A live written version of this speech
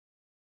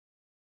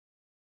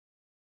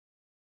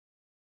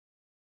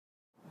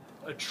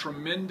a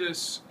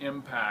tremendous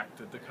impact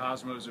that the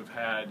Cosmos have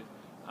had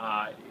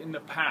in the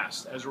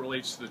past as it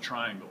relates to the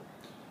Triangle.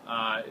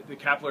 The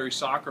Capillary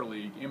Soccer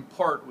League, in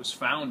part, was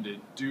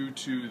founded due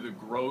to the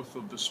growth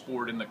of the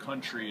sport in the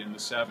country in the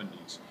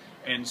 70s.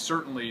 And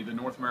certainly the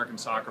North American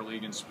Soccer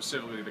League, and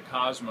specifically the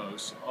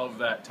Cosmos of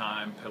that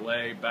time,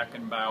 Pelé,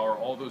 Beckenbauer,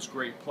 all those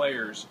great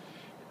players,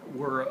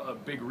 were a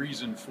big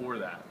reason for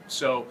that.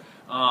 So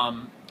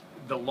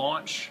the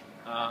launch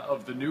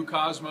of the new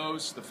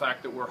Cosmos, the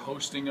fact that we're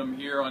hosting them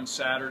here on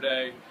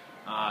Saturday,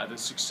 the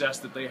success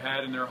that they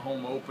had in their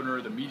home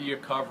opener, the media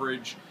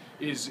coverage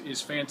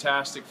is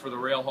fantastic for the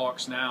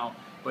RailHawks now.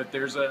 But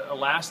there's a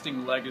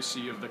lasting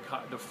legacy of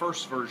the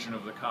first version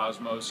of the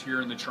Cosmos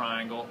here in the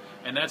Triangle,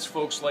 and that's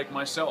folks like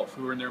myself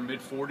who are in their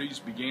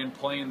mid-40s, began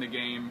playing the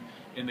game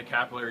in the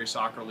Capillary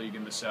Soccer League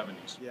in the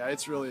 70s. Yeah,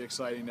 it's really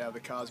exciting to have the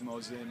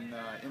Cosmos in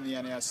the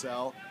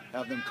NASL,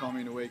 have them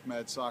coming to Wake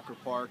Med Soccer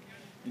Park.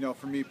 You know,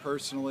 for me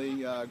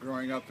personally,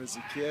 growing up as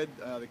a kid,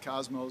 the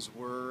Cosmos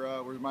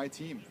were my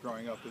team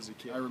growing up as a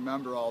kid. I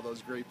remember all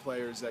those great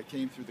players that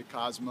came through the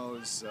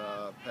Cosmos,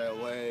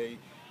 Pelé,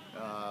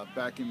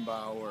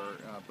 Beckenbauer,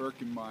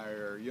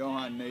 Birkenmeyer,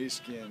 Johan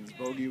Neeskens,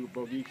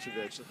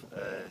 Bogicevic.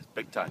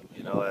 Big time,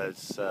 you know.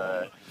 It's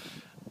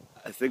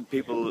I think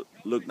people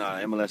look now.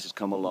 MLS has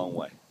come a long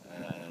way,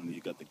 and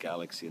you got the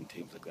Galaxy and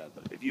teams like that.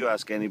 But if you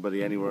ask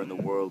anybody anywhere in the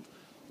world,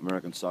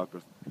 American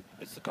soccer,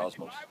 it's the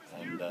Cosmos.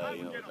 And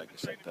you know, like I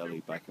said,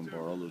 Pelé,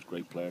 Beckenbauer, all those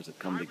great players that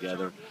come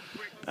together,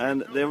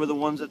 and they were the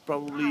ones that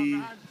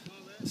probably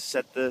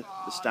set the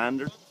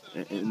standard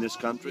in this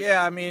country.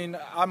 Yeah, I mean,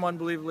 I'm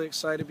unbelievably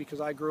excited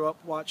because I grew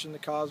up watching the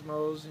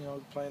Cosmos, you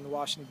know, playing the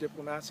Washington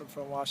Diplomats. I'm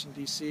from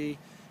Washington, D.C.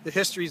 The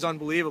history is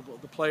unbelievable.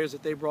 The players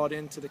that they brought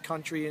into the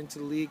country, into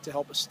the league to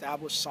help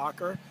establish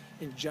soccer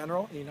in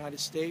general in the United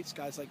States,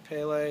 guys like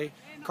Pelé,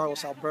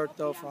 Carlos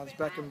Alberto, Franz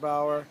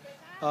Beckenbauer.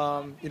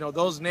 You know,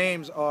 those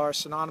names are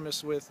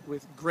synonymous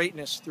with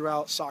greatness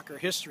throughout soccer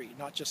history,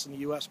 not just in the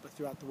U.S., but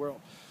throughout the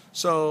world.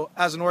 So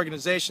as an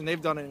organization,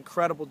 they've done an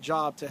incredible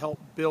job to help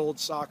build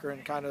soccer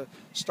and kind of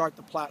start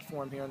the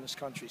platform here in this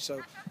country. So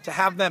to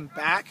have them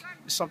back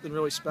is something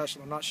really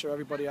special. I'm not sure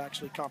everybody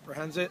actually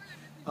comprehends it,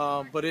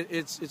 but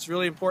it's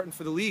really important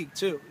for the league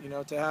too, you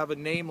know, to have a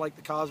name like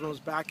the Cosmos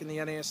back in the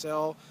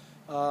NASL,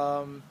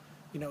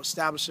 you know,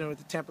 establishing it with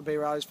the Tampa Bay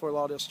Rowdies, Fort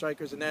Lauderdale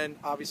Strikers, and then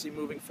obviously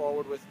moving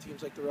forward with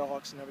teams like the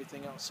RailHawks and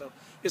everything else. So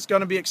it's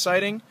going to be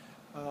exciting.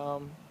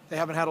 They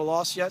haven't had a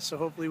loss yet, so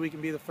hopefully we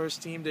can be the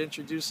first team to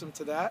introduce them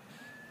to that.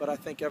 But I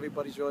think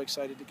everybody's really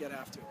excited to get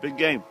after it. Big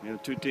game. You know,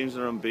 two teams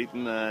that are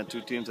unbeaten, two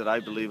teams that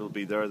I believe will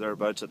be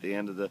thereabouts at the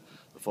end of the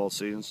fall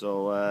season.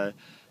 So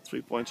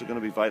 3 points are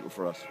going to be vital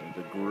for us. We had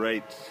a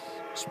great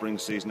spring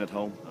season at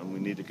home, and we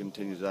need to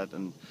continue that.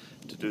 And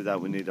to do that,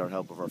 we need our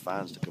help of our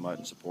fans to come out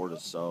and support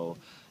us. So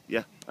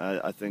yeah,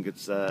 I think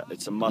it's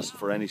a must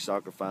for any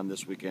soccer fan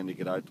this weekend to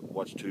get out,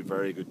 watch two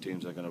very good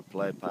teams that are going to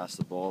play, pass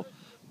the ball.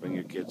 Bring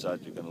your kids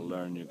out, you're going to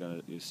learn,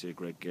 you'll see a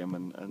great game,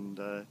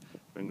 and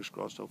fingers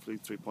crossed, hopefully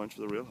 3 points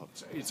for the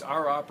RailHawks. It's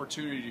our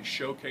opportunity to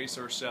showcase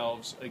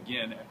ourselves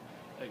again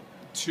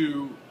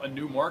to a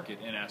new market,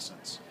 in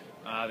essence.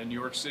 The New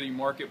York City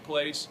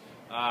marketplace.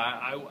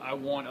 I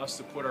want us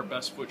to put our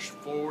best foot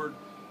forward,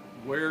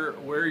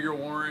 wear your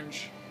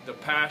orange, the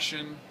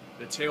passion,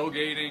 the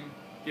tailgating,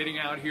 getting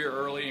out here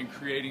early and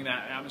creating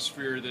that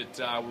atmosphere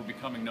that we're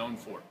becoming known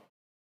for.